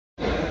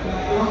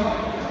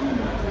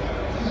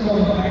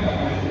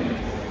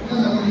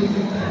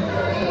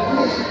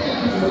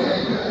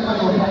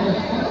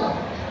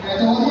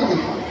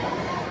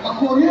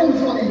Akkor jön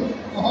Zoli,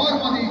 a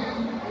harmadik.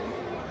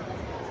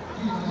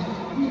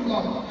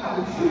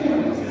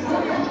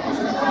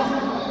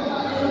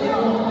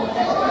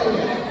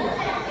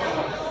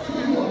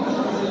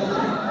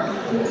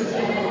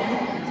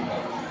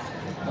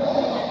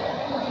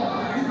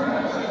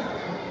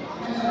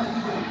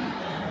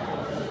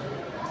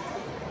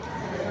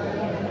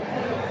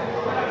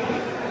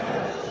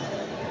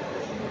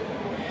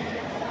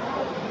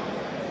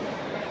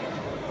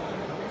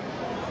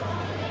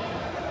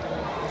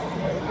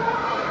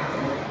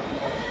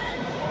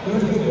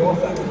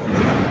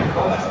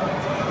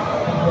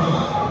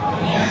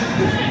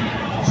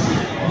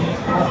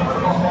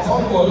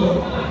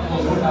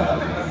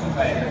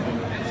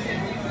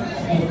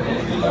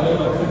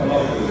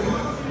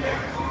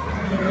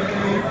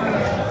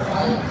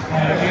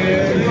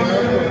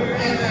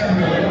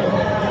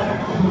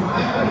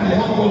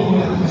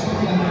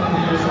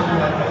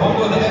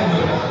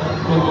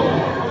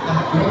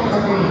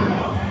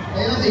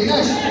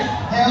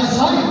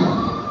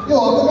 Jó,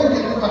 akkor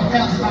megkérjük a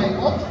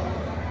Hellside-ot,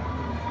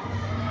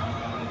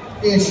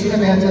 és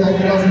remélhetőleg,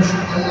 hogy az is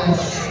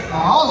lesz.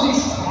 Az is!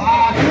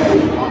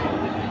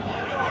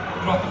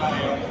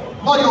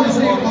 Nagyon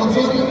szép volt,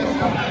 Zoli!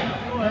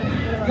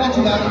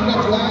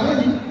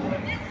 Gratulálunk!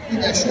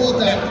 Ügyes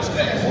voltál!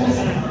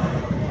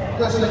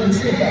 Köszönjük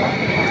szépen!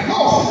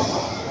 Nos!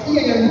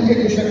 Ilyen jelentő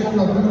kérdések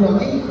fognak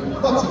durrani.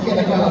 Laci,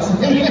 kérlek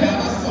válaszolni. Nem kell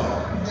válaszolni?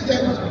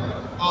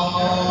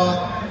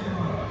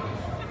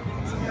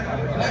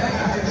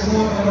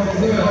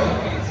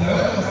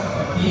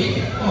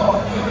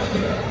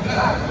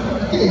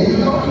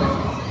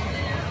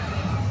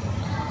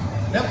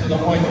 Nem tudom,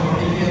 hogy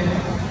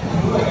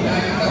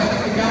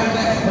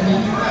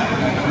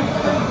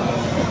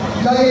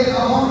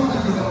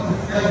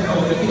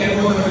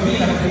igen, volt, hogy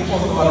véletlenül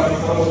pont valami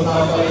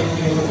szoroznának a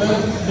részvényőzőt,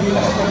 de mi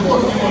lesz, hogy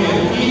pont jól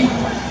érünk ki.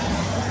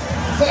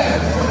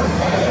 Szeretném,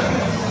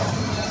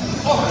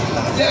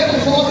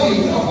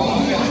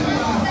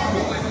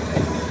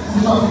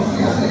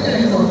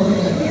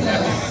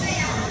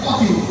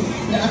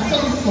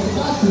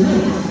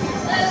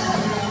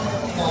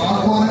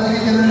 akkor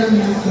egyelőre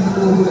nem tudunk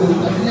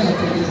dolgozni,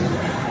 jelentős.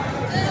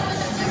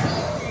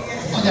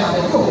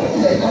 Nagyjából, jó,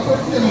 idejét, akkor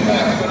figyelünk el.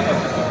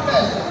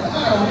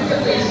 3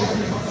 kérdés,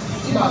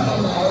 imádtam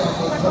már olyan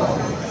hozzá.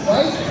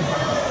 Vagy?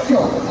 Jó,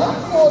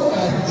 akkor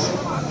elhús.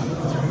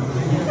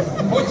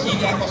 Hogy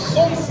hívják a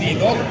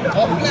szomszédok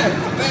a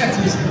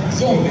Percis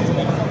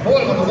zombizban?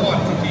 Hol van az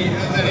arciki?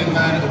 Elég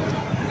már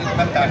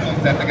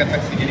mettárkoncerteket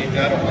megfigyelni,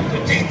 de roppant,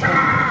 hogy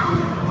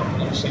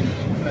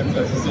nem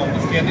ez a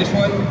zombiz kérdés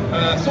volt.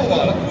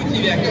 Szóval úgy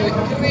hívják, hogy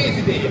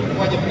Crazy Dave,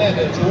 vagy Mad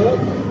Joe,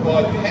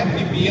 vagy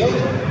Happy Bill,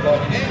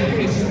 vagy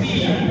Angry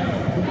Steve.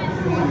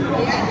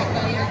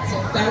 Játékkal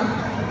játszottam,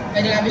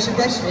 legalábbis a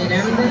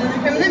testvérem, de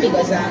nekem nem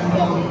igazán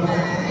van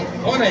meg.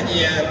 Van egy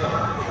ilyen,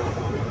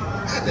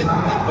 hát egy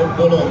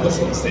bolond a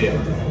szomszéd.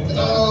 Ez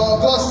a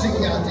klasszik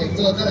játék,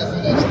 tudod,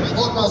 telefonos, meg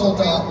ott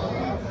azóta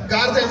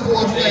Garden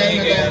Warfare,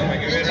 igen, meg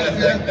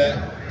mindenféle,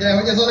 de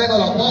hogy ez a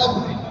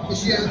legalapabb, és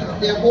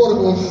ilyen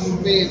borgós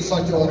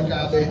védszatyor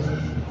kb.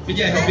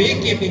 Figyelj, ha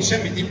végképp nincs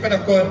semmi tippen,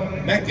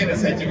 akkor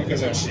megkérdezhetjük a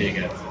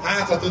közönséget.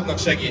 Hát, ha tudnak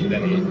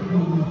segíteni.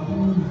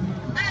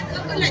 Hát,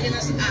 akkor legyen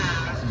az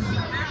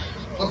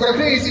A. Akkor a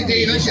Crazy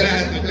Dave is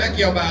lehet, hogy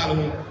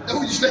megkiabálunk. De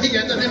úgyis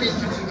igen, de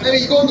nem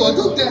így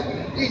gondoltuk, de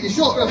így is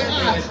sokkal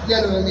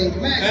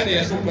átjelölnénk meg.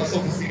 Ennél sokkal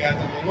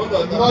szofisztikáltabban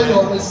gondoltam.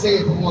 Nagyon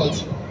szép volt.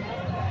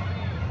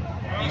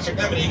 Még csak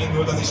nem rég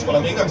indult az iskola,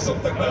 még nem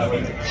szoktak bele,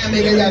 hogy... Nem,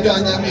 még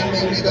egyáltalán nem,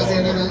 még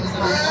azért nem.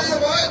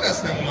 Majd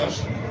lesz nem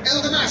most. Ez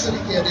volt a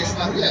második kérdés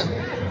már, ugye?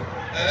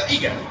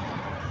 Igen.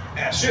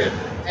 Első?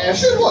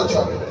 Első volt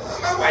csak?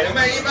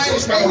 Majdnem, én már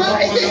is megmondtam.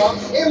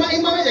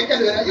 Én már megyek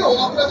előre. Jó,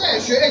 akkor az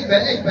első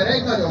egyben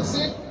egy, nagyon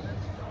szép.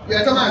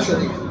 Jöhet a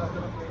második.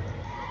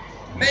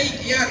 Melyik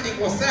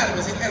játékból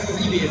származik ez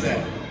az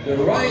idézet? The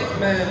right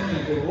man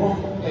in the wrong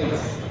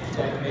place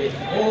can make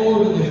all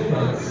the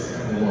difference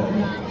in the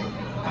world.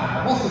 A.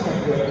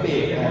 Masszafekről, B.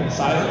 A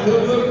Silent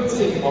Hill-ből, C.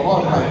 A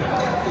Warhammer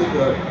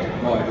 2-ből,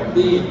 vagy a D.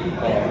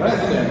 A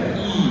Resident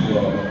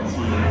Evil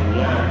című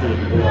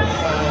játékból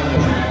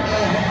származik.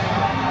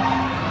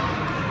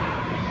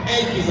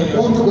 Egy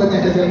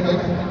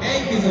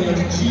bizonyos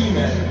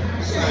G-man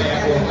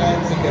szájából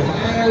látszik ez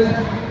el,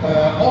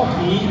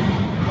 aki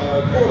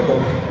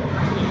boldog.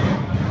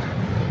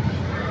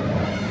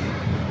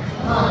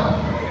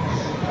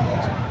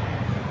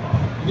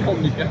 Jó,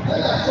 miért?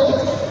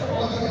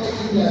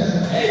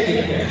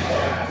 Egyébként.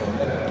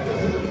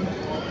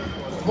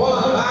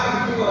 Valami bármi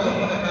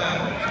tudatlan már.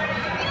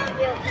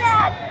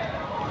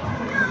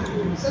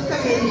 Szoktam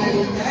érni a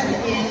lintát,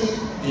 és...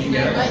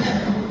 Igen.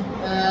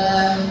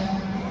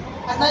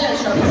 Hát nagyon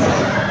sok vissza.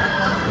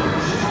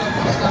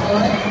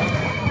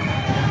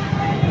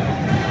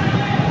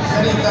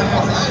 Szerintem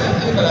az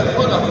állatőbelet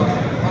vannak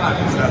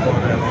halálviszából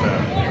rendszer.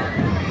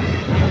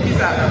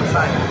 Kizárnám a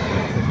száját.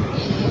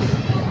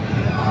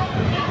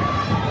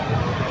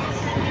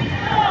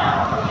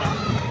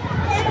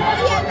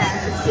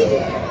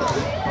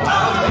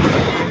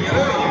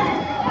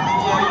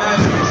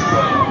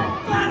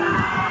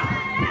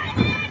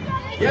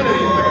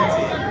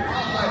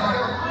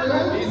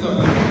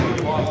 bizony.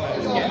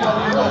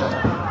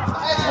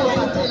 Ez volt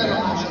már tényleg a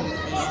második.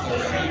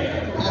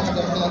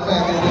 Átadtak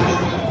felmérni.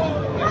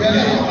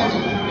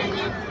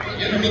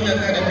 Jön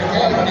mindent elnök a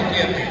harmadik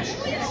kérdés.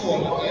 Szól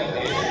a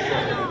kérdés.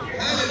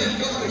 Hányadik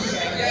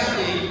gazdaság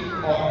játék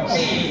a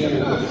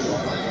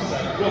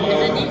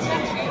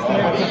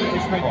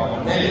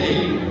a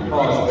negyedik,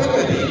 az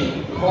ötödik,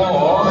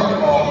 vagy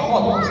a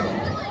hatodik.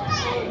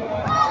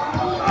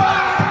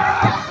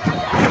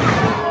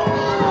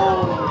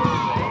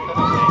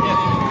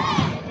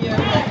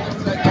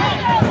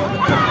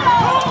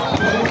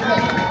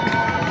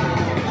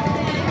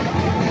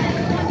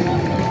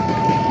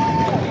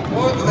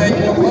 Volt az egy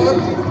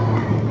nyomot,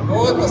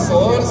 volt a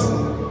source,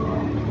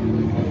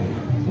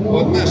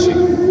 volt másik.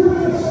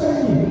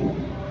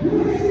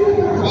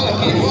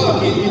 Valaki itt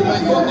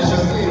vagy gond, és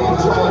az írva,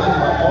 és valaki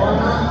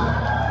volna.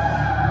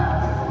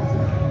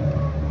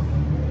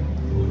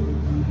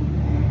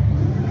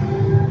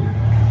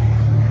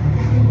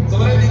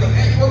 Szóval eddig az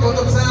egy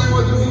pontot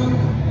számoltunk,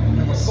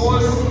 meg a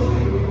source,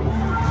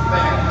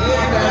 meg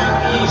értem,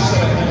 én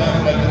sem nem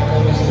lettem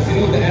volna az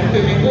írva, de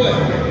ettől még volt.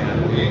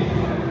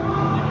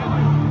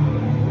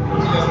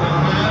 Úgyhogy az már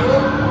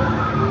 3,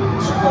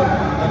 és akkor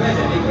a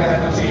negyedik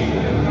lehet a G.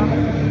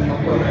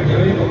 Akkor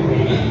megjelöljük a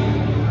végig.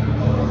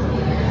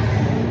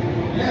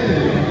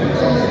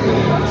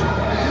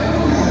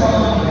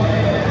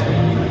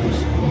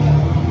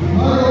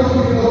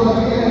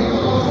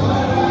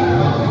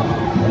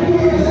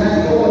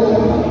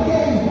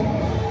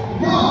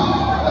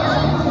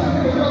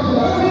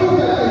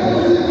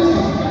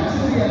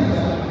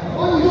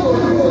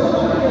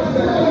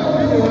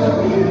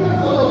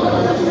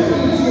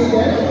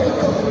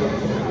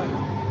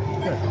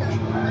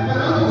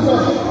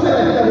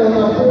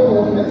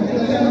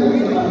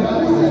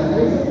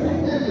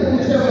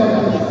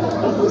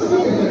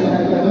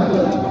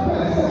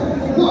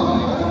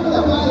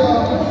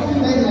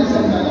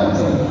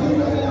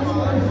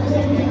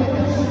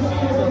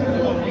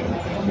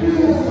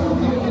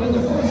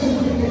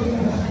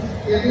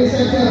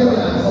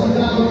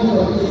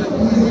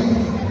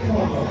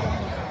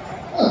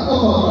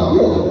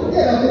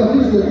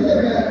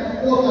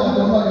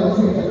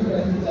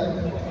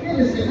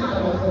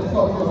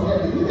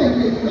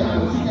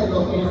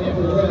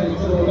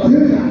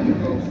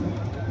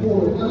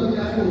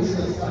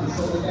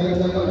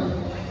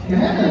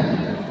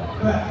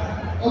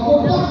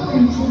 Akkor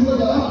pattintsunk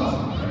oda!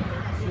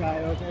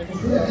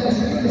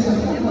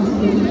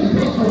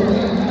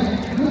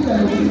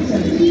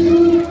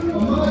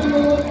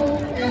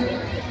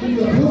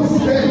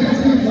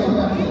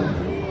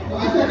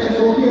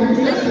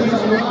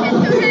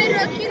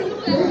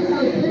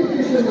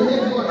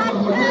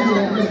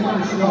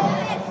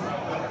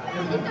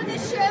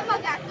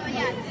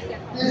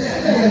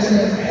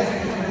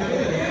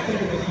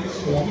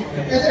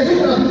 Ez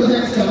ugyanaz, mint az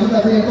extra,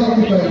 tehát egy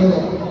taktikai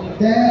dolog.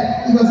 De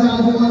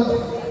igazából...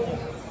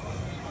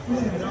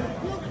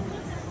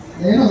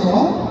 Én az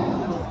A?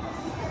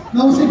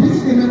 Na most egy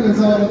picit megőt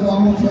zavarodva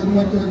amúgy, hogy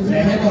megtöltünk.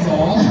 Lehet az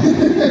A?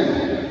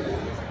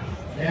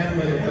 Nem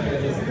vagyok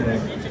megegyeztően.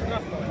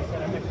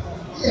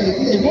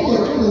 Figyelj,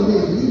 magadra tudod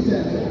nézni,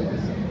 internet.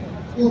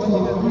 Ott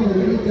van a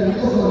mindenő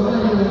internet, ott van a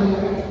mindenő.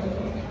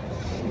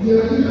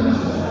 Jöjjön ki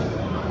másra.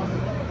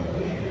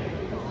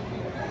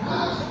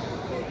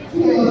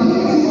 Figyelj, az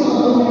egész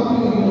szalatom a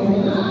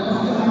különbözően,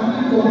 aztán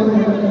nem fogom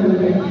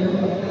megkerülni.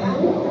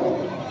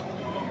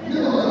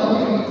 Nem akar a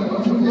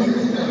megkerülni, hogy ez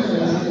is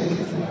megkerülni.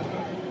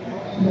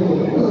 Jó,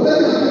 de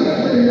nem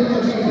megkerülni a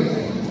megkerülni.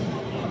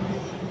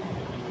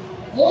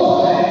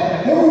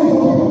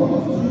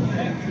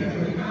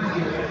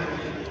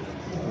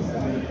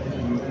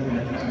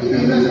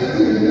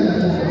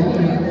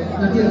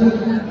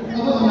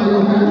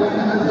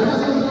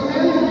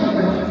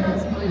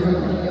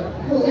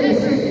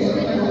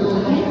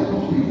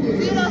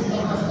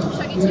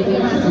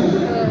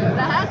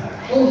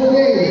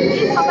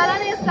 Itt, ha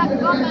belenéztek,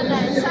 van benne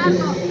egy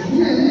sárga,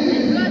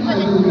 egy zöld vagy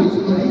egy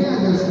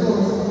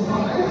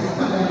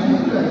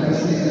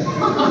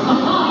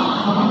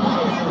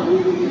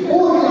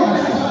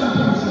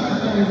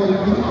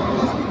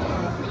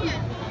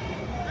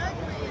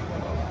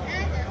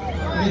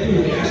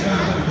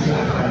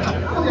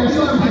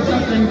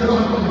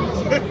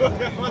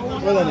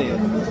Oda néz.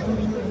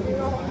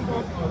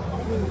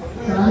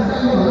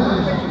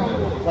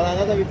 Talán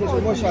az a vicces,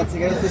 hogy most a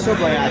cigarettát, és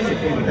sokan játszik,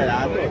 mint te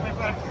látod.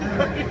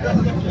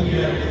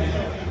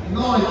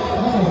 Nagy,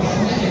 hangos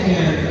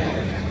lényeket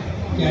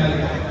kell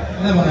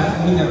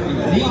levarászni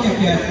mindenféle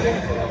lényeket.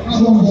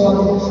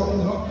 Zsomboros.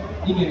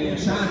 Igen, ilyen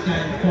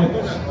sárkány, vagy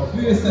a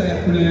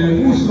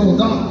főszereplő,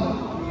 úszóda.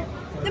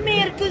 De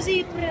miért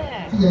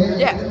középre?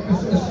 Figyelj,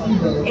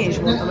 Én is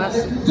mondtam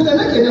ezt. Tudod,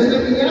 megkérdeztem,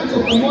 hogy én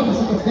játszottam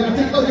mondosokat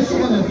játékkal, és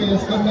soha nem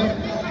kérdeztem meg.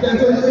 Tehát,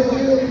 hogy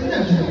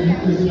nem tudom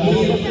közül.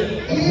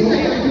 Én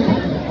nekem tudom.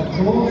 A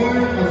Droger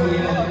az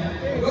ilyen,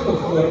 God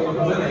of War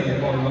az elején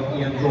vannak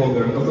ilyen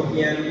Droger, azok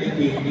ilyen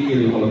vidéki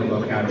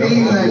élőhalottak kb.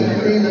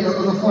 Tényleg,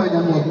 az a faj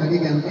nem volt meg,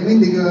 igen. Én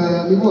mindig,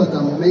 mi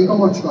voltam? Melyik a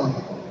macska?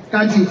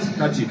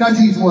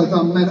 Kadzsic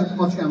voltam, mert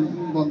macskám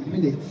van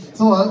mindig.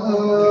 Szóval,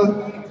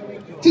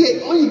 figyelj,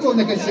 annyit fog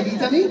neked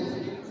segíteni,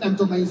 nem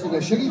tudom mennyit fog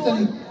ez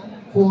segíteni,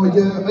 hogy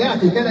a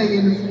játék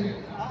elején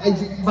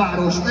egy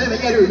város, nem,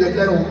 egy erődöt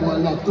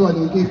lerombolnak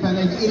tulajdonképpen,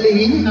 egy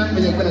lény, nem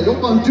megyek vele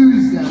jobban,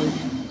 tűzzel.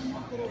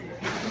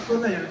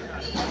 Akkor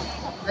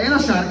Legyen a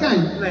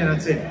sárkány? legyen a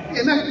cél.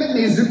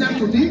 Megnézzük, nem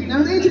tudni.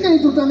 Nem, én csak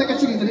ennyit tudtam neked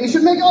segíteni, és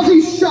meg az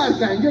is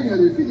sárkány,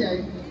 gyönyörű, figyelj!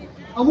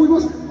 Amúgy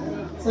most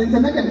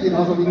szerintem nekem kéne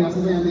hazavinni azt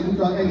az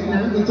ajándékutat,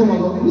 egy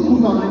csomagot,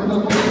 utalnak, mert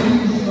akkor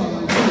én is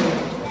utalnak.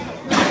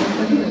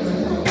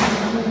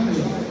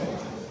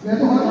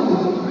 Mert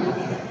hallod?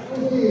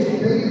 Oké,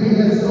 baby,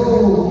 let's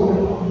go!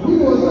 Mi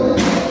volt a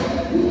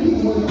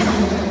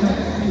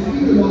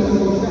mi volt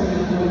a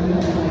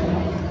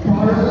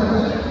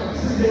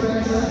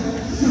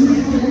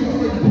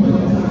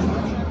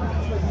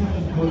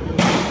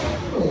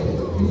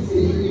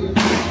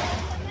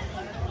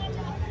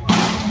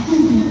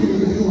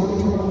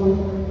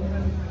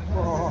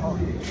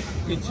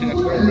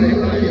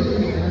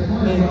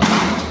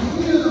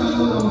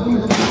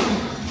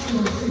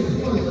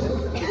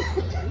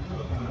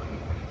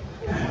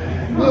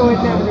Jó, hogy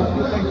nem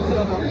rögtük.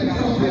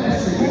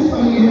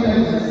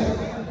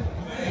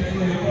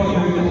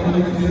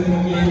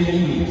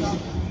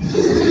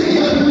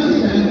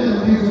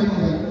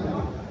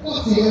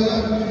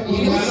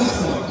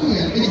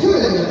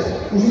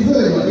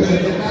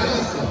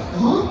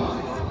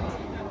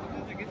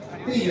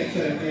 Téged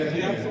szeretnél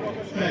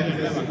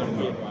felhívni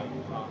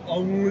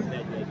Amúgy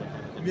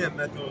milyen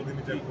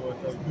meteorológiai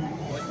voltak?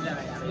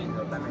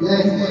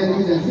 Lehet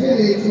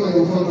mindenfélét,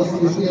 nagyon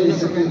fantasztikus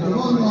kérdéseket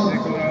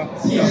vannak.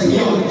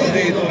 Sziasztok!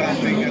 Idejét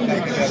órát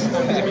rengeteg.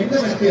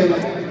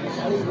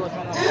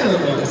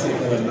 Állandóan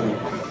beszéltem velem.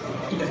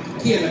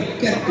 Kérlek,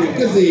 kettő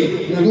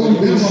közé, nem Don't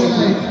be nem shy.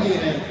 hallom,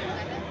 kérem.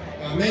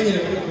 Mennyire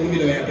van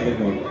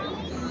videójátékokban?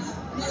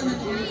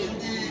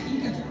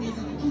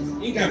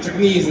 Inkább csak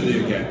nézed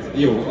őket.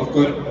 Jó,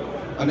 akkor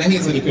a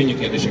nehéz vagy a könnyű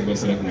kérdésekből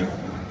szeretnél?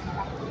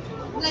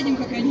 Legyünk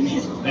a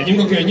könnyűnél. Legyünk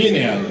a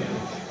könnyűnél?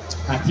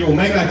 Hát jó,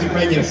 meglátjuk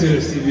mennyire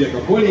szőrös szívűek a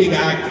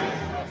kollégák.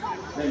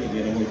 Nem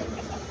ígérem, hogy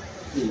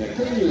minden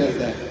könnyű lesz,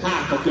 de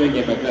hát a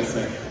könnyebbek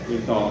lesznek,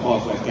 mint a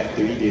Half-Life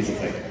 2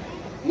 idézetek.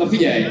 Na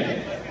figyelj!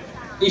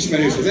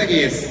 Ismerős az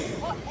egész.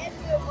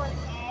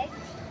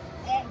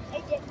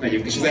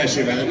 Megyünk is az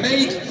elsővel.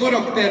 Melyik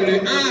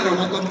karakterlő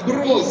áramot a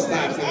Brawl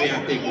Stars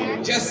játékban?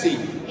 Jesse,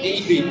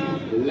 David,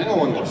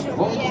 Leon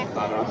vagy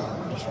Tara?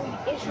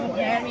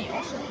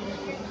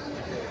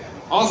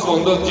 Azt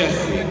mondod,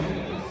 Jesse.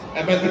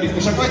 Ebben te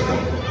biztosak vagytok?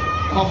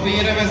 Ha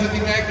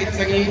félrevezetitek itt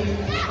szegény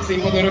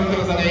színpadon rögtön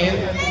az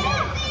elején,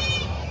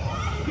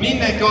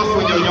 mindenki azt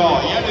mondja, hogy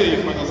A,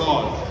 jelöljük meg az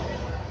A-t.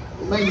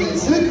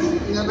 Megnézzük,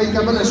 én ebben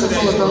inkább benne sem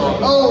szóltam.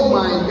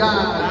 Oh my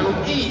god!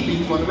 Nálunk 4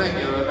 bit van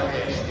megjelölve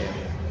helyesként.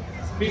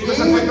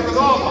 Biztosak vagytok az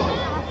A-ban?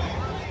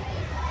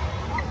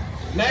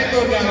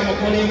 Megdörgálom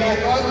a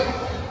kollégákat,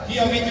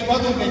 kiavítjuk,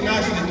 adunk egy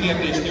második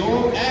kérdést, jó?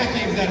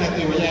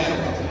 Elképzelhető, hogy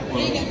elrakhatunk.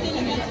 Igen,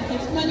 tényleg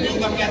elszakít.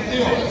 Mind a kettő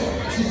az?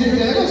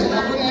 Tényleg az?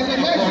 Akkor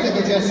elfogadják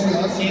a Jesse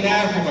az. Én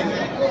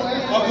elfogadom.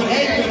 Akkor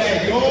egyből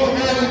egy, jó?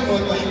 Nálunk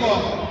volt a hiba.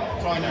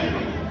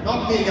 Sajnáljuk. Nap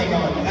vége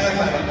van,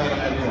 elfáradt már a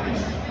legnagyobb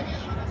is.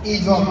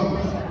 Így van.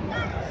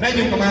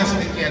 Megyünk a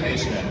második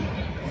kérdésre.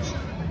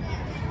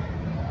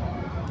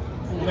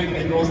 Megint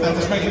egy rossz tánc,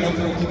 és megint nem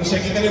fogunk tudni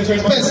segíteni, úgyhogy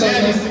most Persze,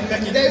 elviszünk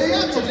neki. de ő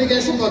játszott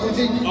régen sokat,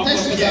 úgyhogy Akkor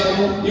tessék figyelj,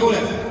 állom. jó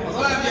lesz. Az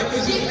alábbiak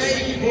közül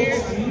melyik box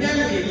nem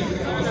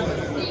létezik a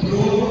használatban?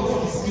 Pro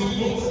box, skill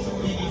box,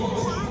 mini box?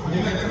 Ugye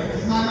megvan?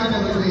 Már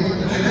megvan a végén.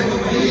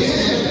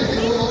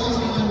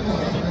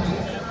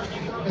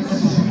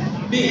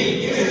 B.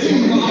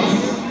 Kérdésünk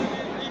az.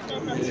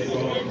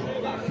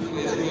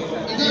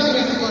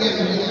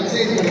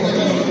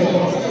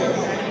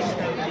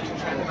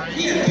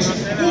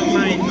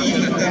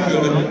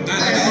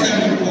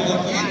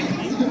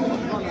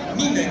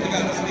 Mindenki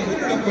válaszolni,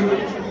 akkor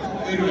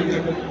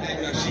örültök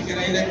egymás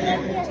sikereinek,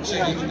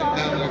 segítitek,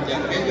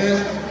 támogatják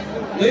egymást.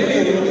 De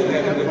én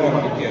jól a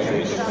harmadik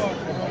kérdés.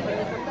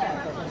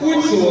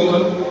 Úgy szól,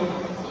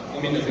 a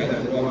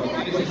mindenkettő a harmadik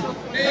kérdés,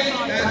 melyik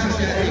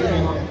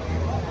társasjátékban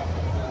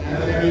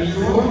nem így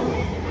szól?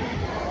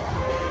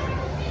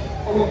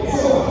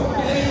 Szóval,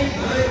 melyik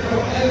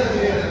Minecraft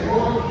ellenőrnek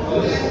van a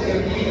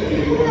legtöbb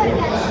építőről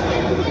a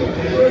látványoknak,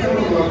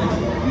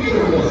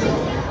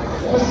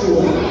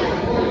 hasonló.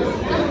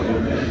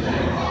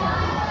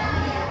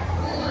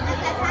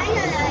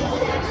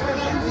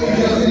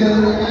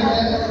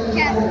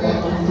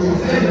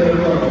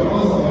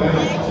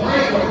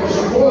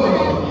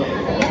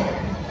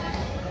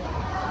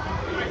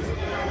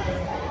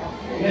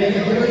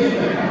 Melyik